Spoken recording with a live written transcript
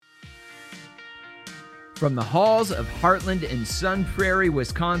From the halls of Heartland in Sun Prairie,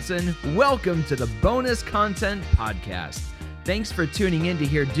 Wisconsin, welcome to the Bonus Content Podcast. Thanks for tuning in to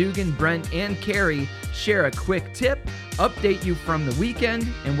hear Dugan, Brent, and Carrie share a quick tip, update you from the weekend,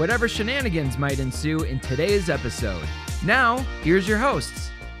 and whatever shenanigans might ensue in today's episode. Now, here's your hosts.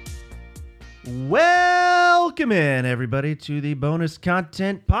 Welcome in, everybody, to the Bonus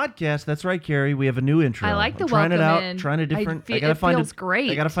Content Podcast. That's right, Carrie. We have a new intro. I like the trying welcome it out, in. trying a different. It feels great.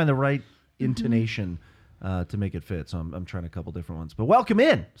 I got to find the right intonation to make it fit. So I'm trying a couple different ones. But welcome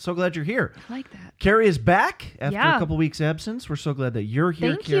in. So glad you're here. I like that. Carrie is back after a couple weeks absence. We're so glad that you're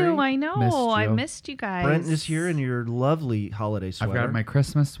here, Thank Carrie. you. I know. I missed you guys. Brent is here in your lovely holiday sweater. I've got my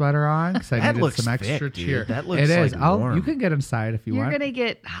Christmas sweater on because I needed some extra cheer. That looks it is. like warm. You can get inside if you want. You're going to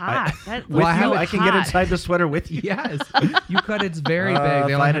get hot. I can get inside the sweater with you. Yes. You could. It's very big.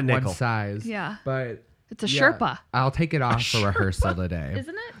 They only have one size. Yeah. But it's a Sherpa. I'll take it off for rehearsal today.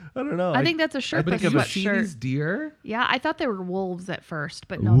 Isn't it? I don't know. I think that's a Sherpa sweatshirt. These deer? Yeah, I thought they were wolves at first,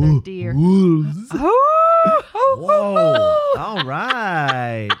 but no, they're deer. Wolves. Whoa. All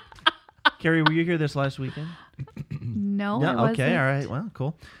right. Carrie, were you here this last weekend? No, Yeah, I wasn't. okay, all right. Well,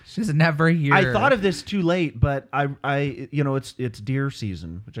 cool. She's never here. I thought of this too late, but it's deer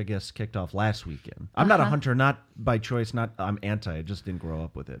season, which I guess kicked off last weekend. I'm not a hunter, not by choice, I'm anti. I just didn't grow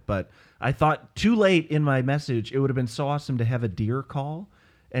up with it. But I thought too late in my message, it would have been so awesome to have a deer call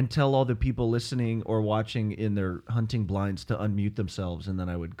and tell all the people listening or watching in their hunting blinds to unmute themselves, and then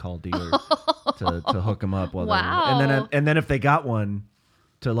I would call deer to hook them up. And then if they got one,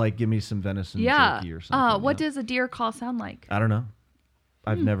 to like give me some venison jerky or something. What does a deer call sound like? I don't know.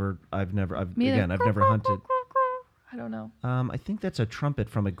 I've never hunted. I don't know. I think that's a trumpet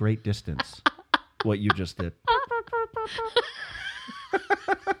from a great distance. What you just did.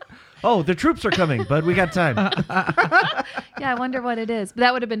 Oh, the troops are coming, but we got time. Yeah, I wonder what it is. But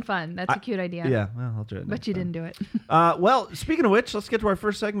that would have been fun. That's a cute idea. Yeah, well, I'll do it. But you didn't do it. Well, speaking of which, let's get to our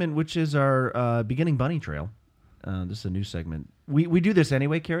first segment, which is our beginning bunny trail. This is a new segment. We do this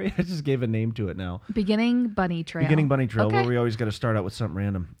anyway, Carrie. I just gave a name to it now. Beginning bunny trail. Beginning bunny trail, okay. Where we always got to start out with something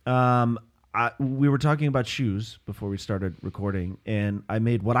random. We were talking about shoes before we started recording, and I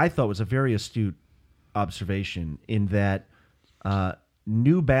made what I thought was a very astute observation in that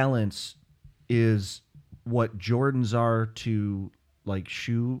New Balance is what Jordans are to like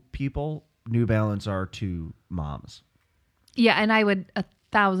shoe people. New Balance are to moms. Yeah, and I would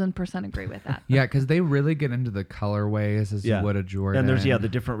 1,000% agree with that. Yeah, because they really get into the colorways as you would a Jordan. And there's the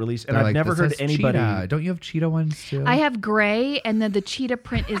different release. And They're I've never heard anybody. Cheetah. Don't you have cheetah ones too? I have gray, and then the cheetah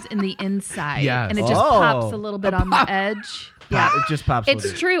print is in the inside. Yes. And it just pops a little bit on the edge. Yeah, it just pops.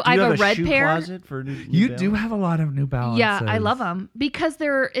 It's true. I have a red shoe pair. Closet for New you Balance? do have a lot of New Balances. Yeah, I love them because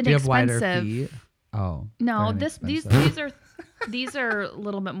they're inexpensive. Do you have wider feet? Oh, no, these are a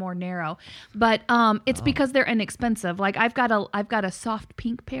little bit more narrow, but it's because they're inexpensive. Like I've got a soft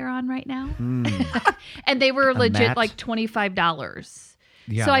pink pair on right now, and they were legit matte? like $25.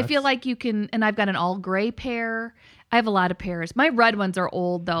 Yeah, so I feel like you can, and I've got an all gray pair. I have a lot of pairs. My red ones are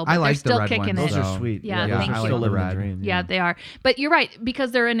old though, but they're still kicking Those it. are sweet. Yeah, those thank are you. still living the dream. Yeah, they are. But you're right,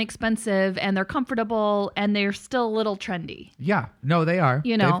 because they're inexpensive and they're comfortable and they're still a little trendy. Yeah, no, they are.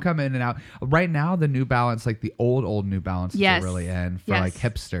 You know, they've come in and out. Right now, the New Balance, like the old New Balances, are really in for like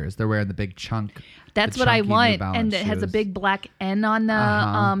hipsters. They're wearing the big chunk. That's what I want, and it has a big black N on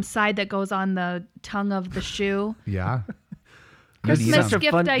the side that goes on the tongue of the shoe. Yeah. Christmas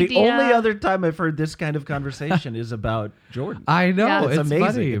gift idea. The only other time I've heard this kind of conversation is about Jordan. I know. Yeah. It's amazing.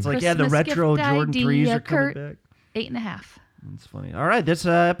 Funny. It's like, Christmas the retro gift Jordan idea, 3s are coming Kurt. back. 8.5. That's funny. All right, this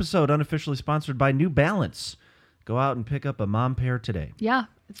episode unofficially sponsored by New Balance. Go out and pick up a mom pair today. Yeah,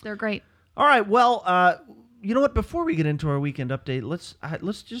 they're great. All right, well, you know what? Before we get into our weekend update,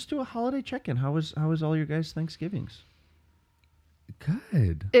 let's just do a holiday check-in. How was all your guys' Thanksgivings?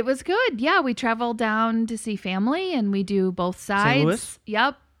 Good. It was good. Yeah, we traveled down to see family, and we do both sides. St. Louis?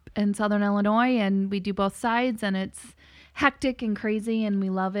 Yep, in Southern Illinois, and we do both sides, and it's hectic and crazy, and we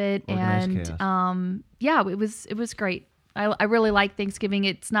love it. Organized And yeah, it was great. I really like Thanksgiving.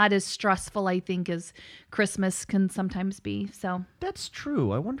 It's not as stressful, I think, as Christmas can sometimes be. So That's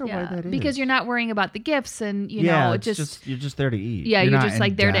true. I wonder why that is. because you're not worrying about the gifts, and you know, it's just you're just there to eat. Yeah, You're you're not just in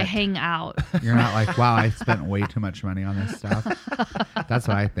like there to debt. hang out. You're not like, wow, I spent way too much money on this stuff. That's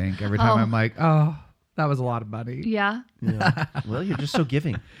what I think. Every time I'm like, oh, that was a lot of money. Yeah. Well, you're just so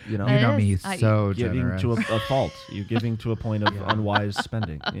giving. You know, You know me, is. so giving generous. to a fault. You're giving to a point of unwise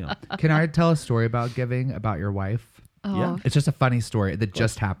spending. You know. Can I tell a story about giving, about your wife? Oh. Yeah. It's just a funny story that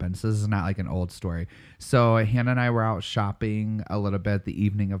just happened. So this is not like an old story. So Hannah and I were out shopping a little bit the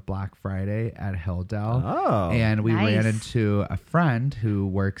evening of Black Friday at Hilldale. Oh, and we nice. ran into a friend who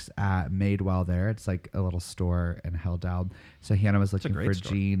works at Madewell there. It's like a little store in Hilldale. So Hannah was looking for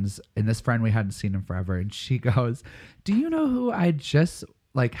store. jeans. And this friend, we hadn't seen in forever. And she goes, do you know who I just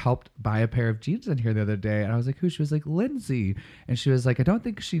like helped buy a pair of jeans in here the other day? And I was like, who? She was like, Lindsay. And she was like, I don't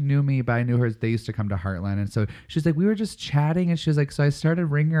think she knew me, but I knew her. They used to come to Heartland. And so she was like, we were just chatting. And she was like, so I started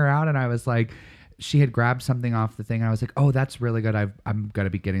ringing her out, and I was like, she had grabbed something off the thing. And I was like, oh, that's really good. I'm going to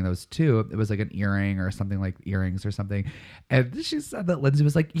be getting those too. It was like an earring or something, like earrings or something. And she said that Lindsay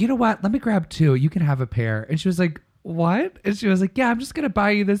was like, you know what? Let me grab two. You can have a pair. And she was like, what? And she was like, yeah, I'm just going to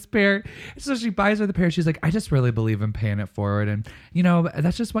buy you this pair. And so she buys her the pair. She's like, I just really believe in paying it forward. And, you know,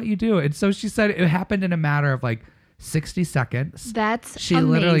 that's just what you do. And so she said it happened in a matter of like 60 seconds. That's She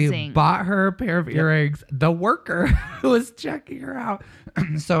amazing. literally bought her a pair of earrings. The worker who was checking her out.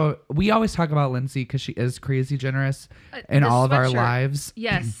 So we always talk about Lindsay because she is crazy generous in The all of our sweatshirt. lives.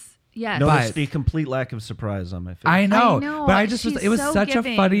 Yes. Yes. Notice But- the complete lack of surprise on my face. I know, I know. but I just was, She's it was so such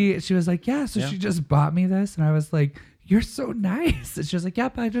giving. a funny, she was like, yeah, so Yeah. she just bought me this. And I was like, you're so nice. And she was like,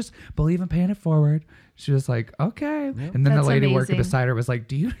 yep, I just believe in paying it forward. She was like, okay. And then the That's lady working amazing. beside her was like,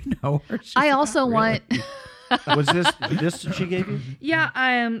 do you know her? She's I like, also "Not want. really." Was this she gave you? Yeah,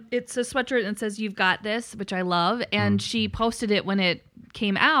 it's a sweatshirt and it says "You've got this," which I love. And she posted it when it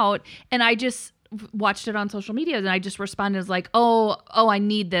came out, and I just watched it on social media, and I just responded as like, "Oh, I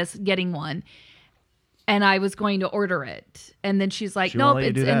need this. Getting one." And I was going to order it, and then she's like, She won't "Nope." let you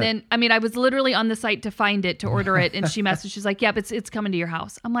It's do that. and then I mean, I was literally on the site to find it to order it, and she messaged. She's like, "Yep, it's coming to your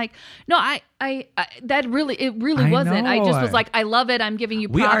house." I'm like, "No, I that really I wasn't. I just know. was like, I love it. I'm giving you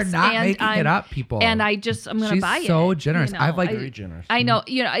props. We are not and making it up, people. And I'm gonna She's buy it. so generous. You know, I've like Very generous. I know,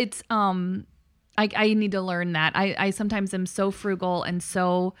 you know, it's I need to learn that. I sometimes am so frugal and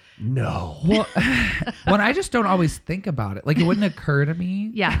so No. Well, when I just don't always think about it. Like it wouldn't occur to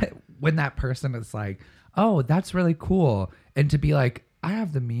me. Yeah. When that person is like, oh, that's really cool. And to be like, I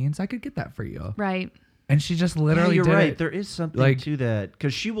have the means, I could get that for you. right. And she just literally you're did right. it. There is something Like- to that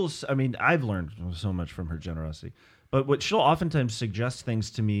because she will. I mean, I've learned so much from her generosity. But what she'll oftentimes suggest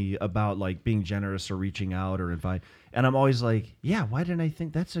things to me about like being generous or reaching out or invite, and I'm always like, yeah, why didn't I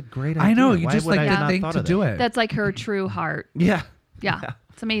think that's a great idea? I know, you Why just would like I didn't not think thought to of do that? it. That's like her true heart. Yeah. Yeah.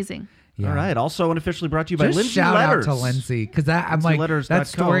 It's amazing. Yeah. All right. Also, unofficially brought to you by Just Lindsay shout Letters. out to Lindsay because I'm like LindsayLetters.com. that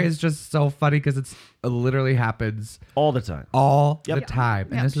story is just so funny because it literally happens all the time. all Yep. the time,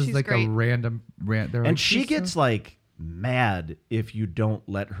 and Yep, this is she's like great. a random rant. And she gets like mad if you don't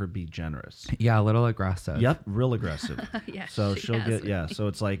let her be generous. a little aggressive. Yep, real aggressive. Yeah, So she she'll has get me. So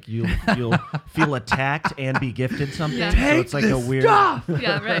it's like you'll feel attacked and be gifted something. Yeah. So Take it's like this a weird. stuff!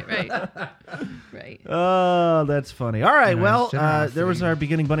 Yeah, right. Oh, that's funny. All right, Nice well, generosity. there was our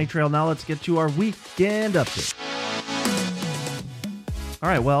beginning bunny trail. Now let's get to our weekend update. All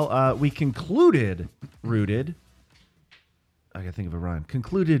right, well, we concluded Rooted. I gotta think of a rhyme.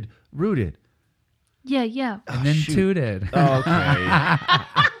 Concluded Rooted. Yeah. And then shoot. tooted. Okay.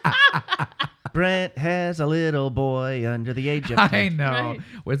 Brent has a little boy under the age of 10. I know. Right.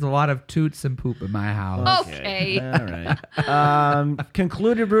 With a lot of toots and poop in my house. Okay. All right.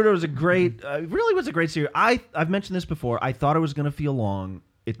 Concluded Rooted was a great, really was a great series. I've mentioned this before. I thought it was going to feel long.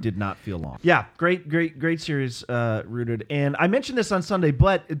 It did not feel long. Yeah, great series, Rooted. And I mentioned this on Sunday,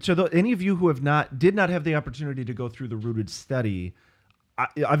 but to any of you who did not have the opportunity to go through the Rooted study,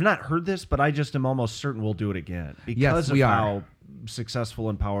 I've not heard this, but I just am almost certain we'll do it again because of we are. how successful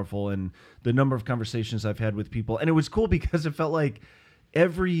and powerful and the number of conversations I've had with people. And it was cool because it felt like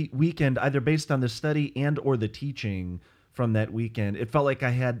every weekend, either based on the study and or the teaching from that weekend, it felt like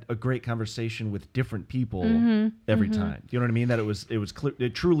I had a great conversation with different people every time. You know what I mean? That it was clear,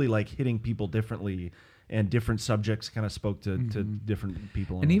 it truly like hitting people differently, and different subjects kind of spoke to different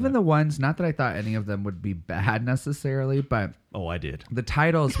people. And all even that. the ones, not that I thought any of them would be bad necessarily, but oh, I did. the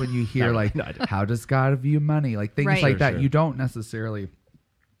titles when you hear No, like, no, I didn't. how does God view money? Like things Right. like Sure, that. sure. You don't necessarily,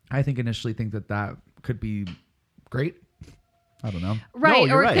 I think initially think that could be great. I don't know. Right, No,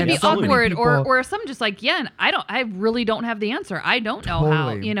 you're or it right. could be And so many awkward, or people- some just like, yeah, and I really don't have the answer. I don't know how,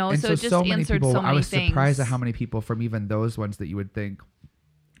 Totally. you know. And So it just many answered people, so many I was things. surprised at how many people from even those ones that you would think,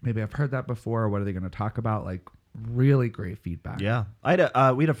 maybe I've heard that before. What are they going to talk about? Like really great feedback. Yeah, we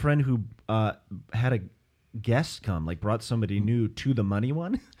had a friend who had guests come, like brought somebody new to the money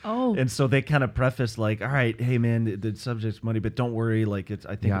one. Oh. And so they kind of preface like, all right, hey man, the subject's money, but don't worry, like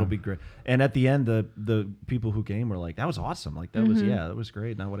I think it'll be great. And at the end, the people who came were like, that was awesome. Like that was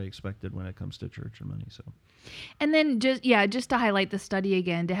great. Not what I expected when it comes to church and money. So. And then just to highlight the study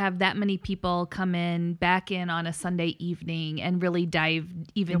again, to have that many people come back in on a Sunday evening and really dive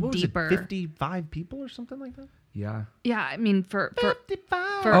even deeper. 55 people or something like that? Yeah. Yeah, I mean for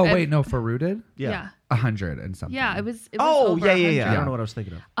 55. For Rooted? Yeah. 100 and something. Yeah, it was over yeah. 100. I don't know what I was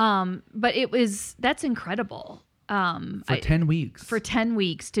thinking of. But that's incredible. For 10 weeks. For 10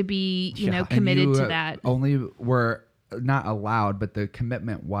 weeks to be, committed to that. Only were not allowed, but the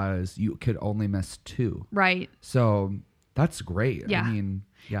commitment was you could only miss 2. Right. So that's great. Yeah. I mean,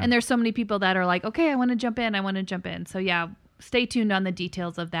 yeah. And there's so many people that are like, okay, I want to jump in. So yeah, stay tuned on the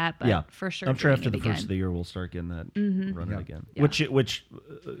details of that. But for sure, I'm sure after the first of the year we'll start getting that running again. Yeah. Which, do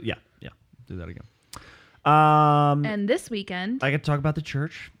that again. And this weekend, I get to talk about the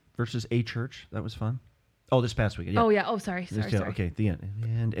church versus a church. That was fun. Oh, this past weekend. Yeah. Oh yeah. Oh, sorry. Okay, the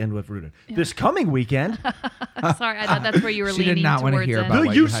end with Rooted. Yeah. This coming weekend. Sorry, I thought that's where you were leaning. She did not want to hear about the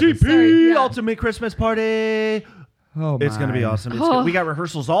UCP Ultimate Christmas Party. Oh, it's going to be awesome. We got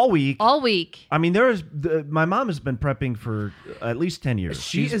rehearsals all week. I mean, my mom has been prepping for at least 10 years.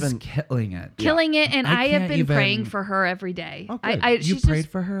 She's been killing it. And I have been praying for her every day. Okay. You prayed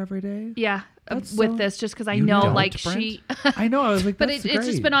for her every day? Yeah. This just because I know she I know, I was like, but it's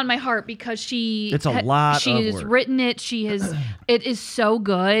just been on my heart because it's a lot she has work. written it. It is so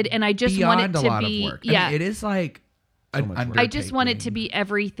good, and I just want it to be of work. I mean, it is like I just want it to be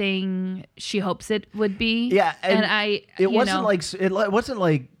everything she hopes it would be. Yeah, and it wasn't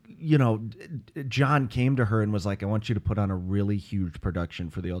like John came to her and was like, I want you to put on a really huge production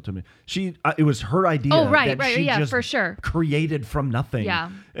for the Ultimate. It was her idea. Oh, right, she yeah, just for sure. created from nothing.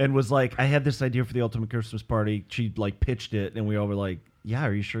 Yeah. And was like, I had this idea for the Ultimate Christmas Party. She like pitched it, and we all were like, yeah,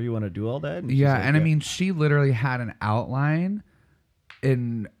 are you sure you want to do all that? And yeah, like, and I mean, she literally had an outline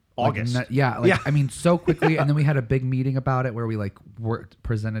in August. I mean, so quickly, and then we had a big meeting about it where we like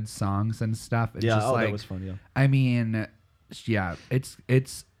presented songs and stuff. It's just that was fun. Yeah, I mean, yeah, it's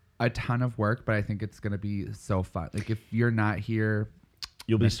a ton of work, but I think it's gonna be so fun. Like if you're not here,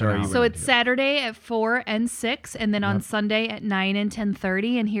 you'll be sorry. So it's Saturday at 4 and 6, and then on Sunday at 9 and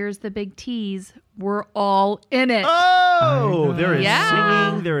 10:30. And here's the big tease: we're all in it. Oh, there is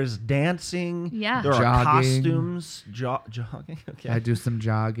singing, there is dancing, there are costumes, jogging. Okay, I do some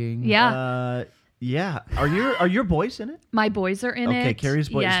jogging. Yeah. Yeah. Are your boys in it? My boys are in it. Okay, Carrie's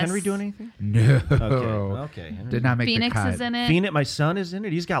boys. Yes. Is Henry doing anything? No. Okay. Did not make Phoenix the cut. is in it. Phoenix, my son is in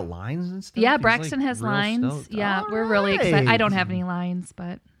it. He's got lines and stuff. Yeah, He's Braxton like has real lines. stoked. Yeah, All we're really right. excited. I don't have any lines,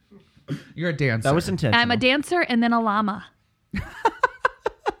 but You're a dancer. That was intentional. I'm a dancer and then a llama.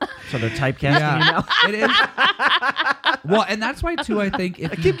 So they're typecasting you now? It is. Well, and that's why too. I think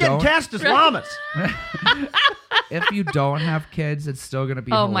if I keep getting cast as llamas. if you don't have kids, it's still going to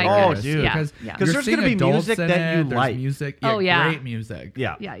be my hilarious. goodness. dude. Because Because there's going to be music that you there's like. Music, Oh, yeah. great music.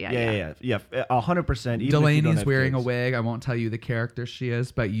 Yeah. 100%. Delaney's wearing a wig. I won't tell you the character she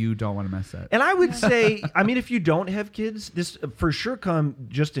is, but you don't want to miss it. And I would say, I mean, if you don't have kids, this for sure come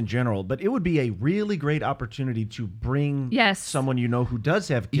just in general, but it would be a really great opportunity to bring someone you know who does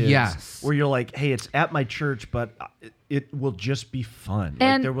have kids. Yes. Where you're like, hey, it's at my church, but it will just be fun. And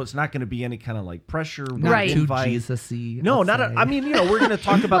like there was not going to be any kind of like pressure. Right. Too invite. Jesus-y. No, I'd say. I mean, we're going to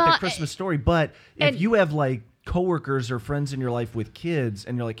talk about the Christmas story, but if you have like coworkers or friends in your life with kids,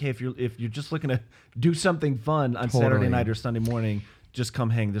 and you're like, hey, if you're just looking to do something fun on Saturday night or Sunday morning, just come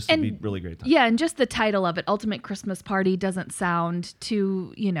hang. This would be really great time. Yeah, and just the title of it, Ultimate Christmas Party, doesn't sound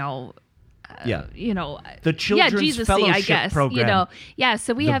too, the Children's Jesus-y, Fellowship I guess. Program.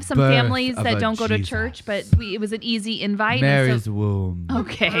 So we The have some birth families of that a don't go to Jesus. church, but it was an easy invite. Mary's womb.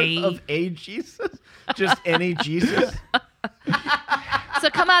 Okay. Of a Jesus? Just any Jesus? So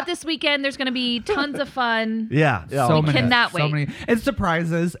come out this weekend. There's going to be tons of fun. Yeah. So many, cannot so wait. many. And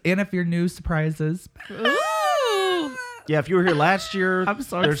surprises. And if you're new, surprises. Ooh. Yeah, if you were here last year, I'm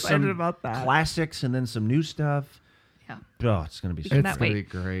so there's excited some about that. classics and then some new stuff. Yeah. Oh, it's going to be so It's It's Cannot going to wait.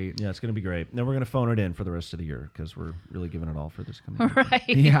 be great. Yeah, it's going to be great. And then we're going to phone it in for the rest of the year because we're really giving it all for this coming weekend. Right.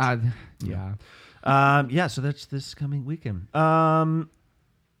 Yeah. So that's this coming weekend.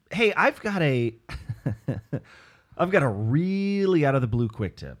 Hey, I've got a really out of the blue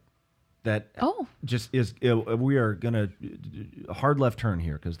quick tip that just is. We are gonna hard left turn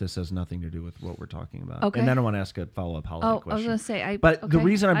here because this has nothing to do with what we're talking about. Okay. And then I want to ask a follow up holiday question. I was going to say, the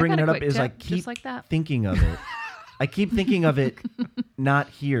reason I'm bringing got it a up quick is I tip, keep just like that. thinking of it. I keep thinking of it not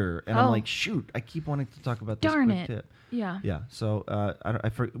here, and I'm Oh. like, shoot, I keep wanting to talk about this Darn quick it. tip. Yeah. Yeah, so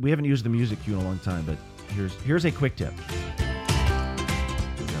we haven't used the music cue in a long time, but here's a quick tip.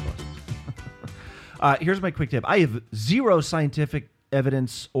 Here's my quick tip. I have zero scientific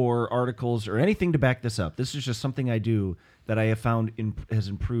evidence or articles or anything to back this up. This is just something I do that I have found has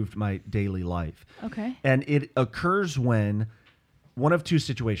improved my daily life. Okay. And it occurs when one of two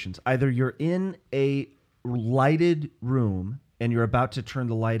situations. Either you're in a lighted room and you're about to turn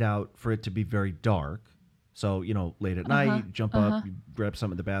the light out for it to be very dark. So, late at night, you jump up, you grab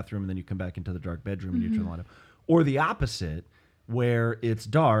something in the bathroom, and then you come back into the dark bedroom and you turn the light up. Or the opposite, where it's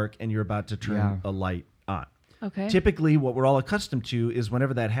dark and you're about to turn a light on. Okay. Typically, what we're all accustomed to is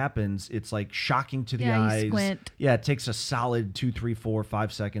whenever that happens, it's like shocking to the Yeah, you eyes. squint. Yeah, it takes a solid 2, 3, 4,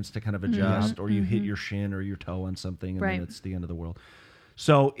 5 seconds to kind of adjust, or you hit your shin or your toe on something, and Right. then it's the end of the world.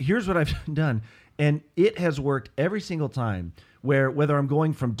 So here's what I've done, and it has worked every single time, where whether I'm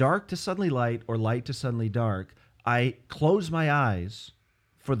going from dark to suddenly light or light to suddenly dark, I close my eyes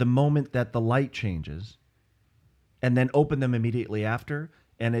for the moment that the light changes, and then open them immediately after,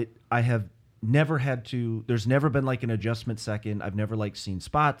 and I have never had to, there's never been like an adjustment second. I've never seen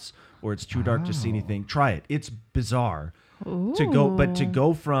spots or it's too dark to see anything. Try it. It's bizarre to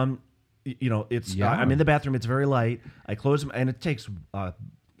go from, I'm in the bathroom. It's very light. I close them and it takes a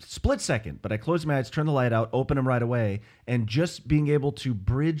split second, but I close my eyes, turn the light out, open them right away. And just being able to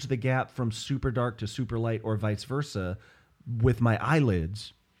bridge the gap from super dark to super light or vice versa with my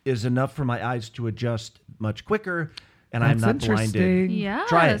eyelids is enough for my eyes to adjust much quicker. And I'm not blinded. Yes,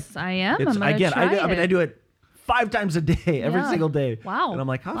 Try it. I am. It's, I'm gonna again, try it. I do it 5 times a day, every Yeah. single day. Wow. And I'm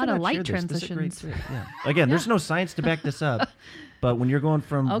like, how A did lot I of light share this? This is a great transitions. tip. Yeah. Again, there's no science to back this up, but when you're going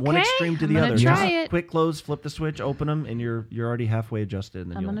from one Okay, extreme to I'm the gonna other, try just it. quick close, flip the switch, open them, and you're already halfway adjusted.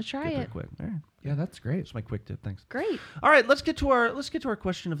 And then I'm you'll gonna try get there it. quick. All right. Yeah, that's great. That's my quick tip. Thanks. Great. All right, let's get to our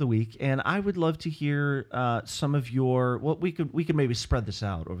question of the week, and I would love to hear some of your. Well, we could maybe spread this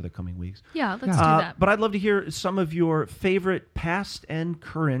out over the coming weeks. Yeah, let's do that. But I'd love to hear some of your favorite past and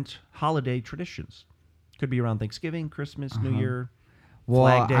current holiday traditions. Could be around Thanksgiving, Christmas, New Year, Well,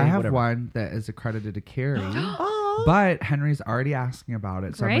 Flag Day, I have whatever. one that is accredited to Carrie, but Henry's already asking about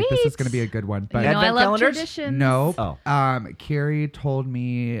it, so I'm like, this is Great. going to be a good one. But You know, I Advent love calendars? traditions. no, Oh. Carrie told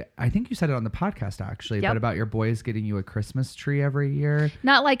me, I think you said it on the podcast actually, Yep. but about your boys getting you a Christmas tree every year.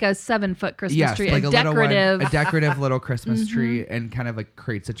 Not like a 7-foot Christmas Yes, tree, like a little decorative. one, a decorative little Christmas tree, and kind of like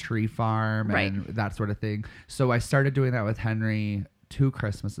creates a tree farm Right. and that sort of thing. So I started doing that with Henry 2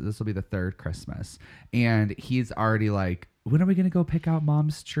 Christmases. This will be the 3rd Christmas, and he's already like, when are we going to go pick out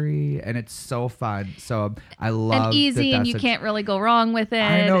mom's tree? And it's so fun. So I love and easy, that and you can't really go wrong with it.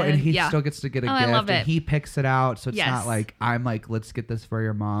 I know, and he yeah. still gets to get a Oh, gift, I love and it. he picks it out. So it's Yes. not like I'm like, let's get this for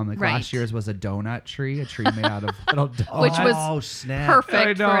your mom. Like Right. last year's was a donut tree, a tree made out of little donuts. Which was Oh, snap. perfect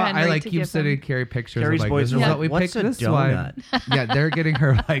I know. for Henry I like to keep give sending him. Carrie pictures. Carrie's of like, boys this are is like, what we "What's picked a this donut?" one. Yeah, they're getting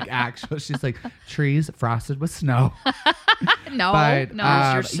her like actual. She's like trees frosted with snow. No, But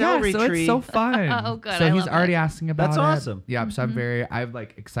no. your celery so tree. it's so fun. Oh, good. So I he's love already it. asking about That's it. awesome. Yeah, so I'm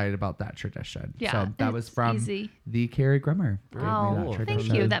like excited about that tradition. Yeah, so that and was it's from easy. the Carrie Grimmer. gave me Oh, that cool. thank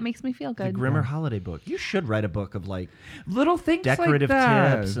tradition. you. That makes me feel The good. Grimmer Holiday Book. You should write a book of like Little things decorative like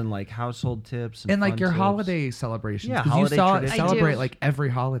that. tips and like household tips and And like fun your tips. holiday celebrations. Yeah, 'Cause holiday you traditions. I celebrate do. like every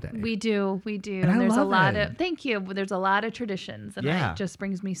holiday. We do. And I there's a love lot it. of thank you. There's a lot of traditions, and Yeah. it just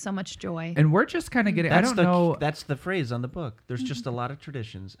brings me so much joy. And we're just kind of getting. That's I don't know. That's the phrase on the book. There's just a lot of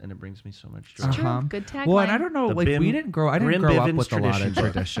traditions, and it brings me so much joy. It's true. Uh-huh. Good tagline. Well, and I don't know, The like Bim- we didn't grow. I didn't Grim grow up Bivens with a lot of tradition.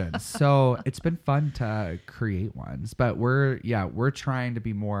 traditions, so it's been fun to create ones. But we're trying to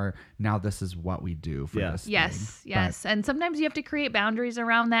be more. Now this is what we do for Yeah. this. Yes, thing. yes. And sometimes you have to create boundaries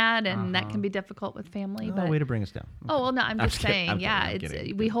around that, and that can be difficult with family. Oh, but way to bring us down. oh well, no, I'm just kidding. saying. I'm yeah, kidding. I'm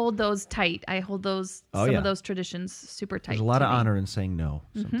kidding. we hold those tight. I hold those Oh, some yeah. of those traditions super tight. There's a lot to of me. honor in saying no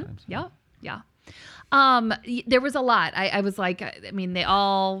sometimes. Yeah, yeah. There was a lot. I was like, I mean, they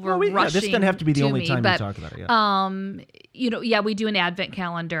all were Well, rushing. this doesn't have to be the only me, time but, we talk about it. Yeah. we do an advent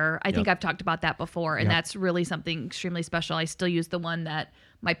calendar. I think Yep. I've talked about that before, and Yep. that's really something extremely special. I still use the one that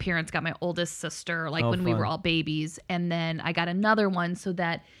my parents got my oldest sister, like Oh, when we fun. were all babies, and then I got another one so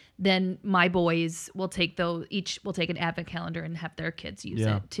that then my boys will take each will take an advent calendar and have their kids use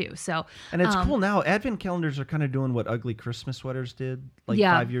Yeah. it too. So And it's cool now. Advent calendars are kind of doing what ugly Christmas sweaters did like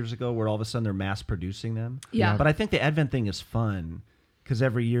Yeah. 5 years ago, where all of a sudden they're mass producing them. Yeah. But I think the Advent thing is fun because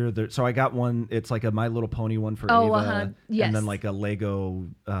every year, so I got one. It's like a My Little Pony one for Oh, Ava, yes. and then like a Lego.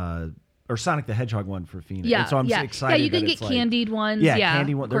 or Sonic the Hedgehog one for Phoenix. Yeah, And so I'm yeah. excited. Yeah, you can that get it's like, candied ones. Yeah, Yeah,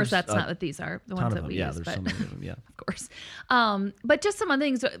 candy one. Of course, There's that's not what these are. The ones that we use. There's But so many of them. Yeah. of course. But just some other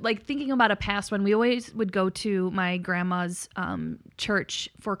things, like thinking about a past when we always would go to my grandma's church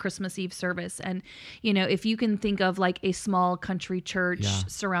for Christmas Eve service. And, you know, if you can think of like a small country church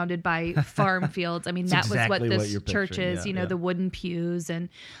surrounded by farm fields, I mean, that exactly was what what you're this church picturing. is, Yeah, you know, yeah. the wooden pews and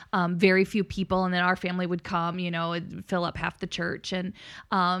very few people. And then our family would come, you know, and fill up half the church and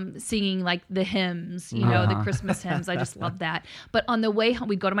singing like the hymns, you know, the Christmas hymns. I just love that. But on the way home,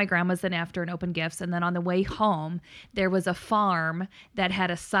 we'd go to my grandma's then after and open gifts. And then on the way home, there was a farm that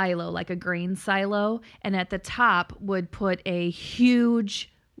had a silo, like a grain silo. And at the top would put a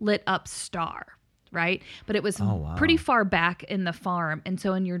huge lit up star. Right. But it was pretty far back in the farm. And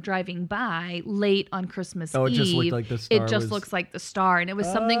so when you're driving by late on Christmas it Eve, just looked like the star it just was- looks like the star. And it was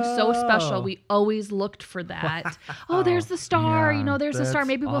something so special. We always looked for that. Oh, there's the star. Yeah, you know, there's the star. that's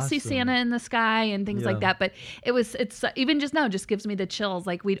Maybe we'll see awesome. Santa in the sky and things like Yeah. that. But it's even just now just gives me the chills.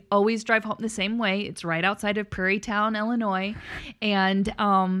 Like we'd always drive home the same way. It's right outside of Prairie Town, Illinois. And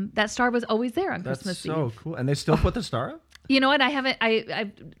that star was always there on That's Christmas so Eve. cool. And they still put the star up? You know what?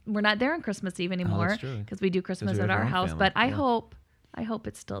 We're not there on Christmas Eve anymore true. because we do Christmas you at have your our own house. family. But I Yeah. hope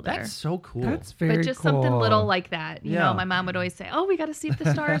it's still there. That's so cool. That's very But just cool. something little like that. You Yeah. know, my mom would always say, "Oh, we got to see if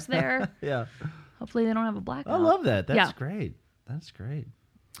the star's there." yeah. Hopefully, they don't have a blackout. I love that. That's Yeah. great. That's great.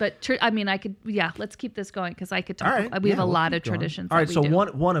 But I could. Yeah, let's keep this going because I could talk. All right. We have Yeah, a we'll lot keep of going. traditions. All right. that So we do.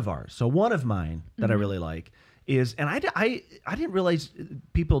 one of ours. So one of mine that I really like is, and I didn't realize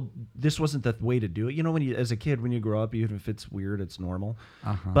people, this wasn't the way to do it. You know, when you, as a kid, when you grow up, even if it's weird, it's normal.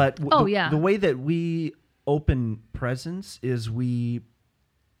 But the way that we open presents is we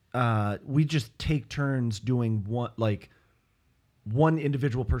just take turns doing one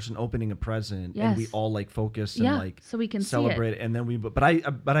individual person opening a present, and we Yes. all like focus and like so we can see celebrate, and then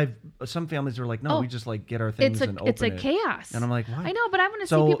I've some families are like, no, we just like get our things and open it's a it. chaos. And I'm like, what? I know, but I want to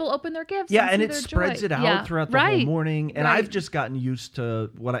So- see people open their gifts. Yeah, and see it their spreads joy. it out Yeah. throughout the whole morning. And Right. I've just gotten used to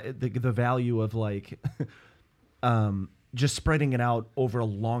the value of like just spreading it out over a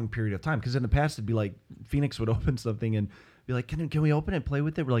long period of time. Because in the past, it'd be like Phoenix would open something and be like, can we open it and play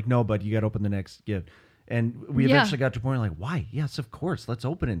with it? We're like, no, bud, you got to open the next gift. And we eventually got to a point like, why? Yes, of course. Let's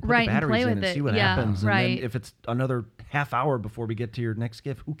open it and put Right, the and batteries play in with and it. see what Yeah, happens. right. And then if it's another half hour before we get to your next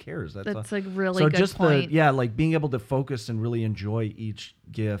gift, who cares? That's a really so good just point. like being able to focus and really enjoy each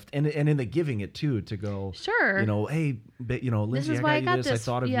gift, and in the giving it too, to go, Sure. you know, hey, Lindsay, is I why got you this. I this.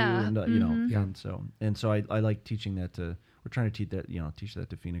 thought of Yeah. you, and you Mhm. know, and so I like teaching that to. We're trying to teach that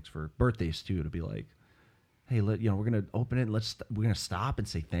to Phoenix for birthdays too, to be like, hey, we're gonna open it. And we're gonna stop and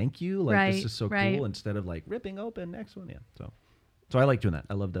say thank you. Like this is so cool, instead of like ripping open next one. Yeah. So I like doing that.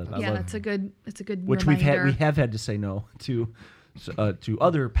 I love that. It's a good Which reminder. we have had to say no to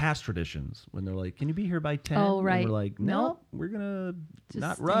other past traditions when they're like, can you be here by 10? Oh, right. And we're like, no, Nope. we're gonna Just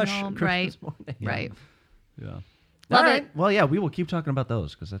not stay rush. home. Christmas Right. morning. Right. Yeah. Love All right. it. Well, yeah, we will keep talking about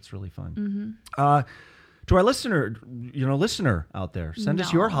those because that's really fun. To our listener out there, send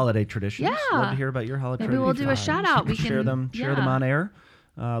us your holiday traditions. Yeah. Love to hear about your holiday Maybe traditions. we'll do a shout out. We share can them yeah. on air.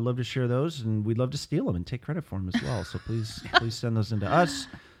 Love to share those, and we'd love to steal them and take credit for them as well. So please send those into us.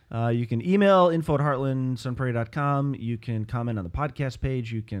 You can email info@heartlandsunprairie.com. You can comment on the podcast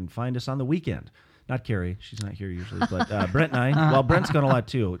page. You can find us on the weekend. Not Carrie. She's not here usually, but Brent and I. Well, Brent's gone a lot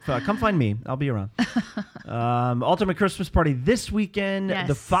too. Come find me. I'll be around. Ultimate Christmas Party this weekend. Yes.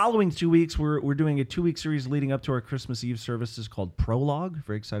 The following 2 weeks, we're doing a 2-week series leading up to our Christmas Eve services called Prologue.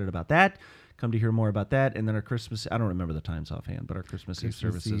 Very excited about that. Come to hear more about that. And then our Christmas, I don't remember the times offhand, but our Christmas Eve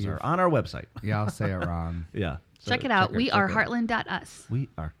services are on our website. Yeah, I'll say it wrong. Yeah. So Check it out. We are check it out. heartland.us. We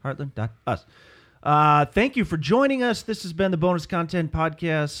are heartland.us. Thank you for joining us. This has been the Bonus Content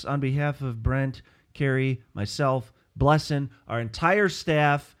Podcast. On behalf of Brent, Carrie, myself, Blessin, our entire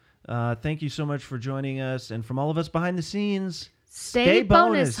staff, thank you so much for joining us. And from all of us behind the scenes, Stay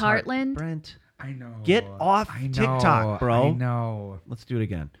bonus, Heartland. Brent, I know. get off I know. TikTok, bro. I know. Let's do it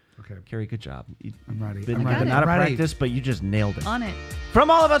again. Okay. Carrie, good job. I'm ready. Been, I'm been ready. out of I'm ready. practice, but you just nailed it. On it. From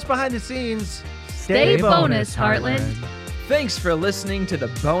all of us behind the scenes, Stay bonus, Heartland. Thanks for listening to the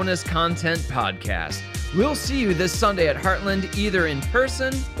Bonus Content Podcast. We'll see you this Sunday at Heartland, either in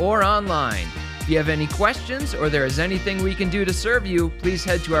person or online. If you have any questions or there is anything we can do to serve you, please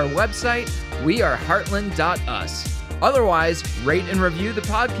head to our website, weareheartland.us. Otherwise, rate and review the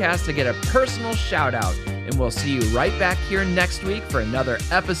podcast to get a personal shout out. And we'll see you right back here next week for another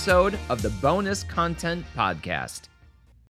episode of the Bonus Content Podcast.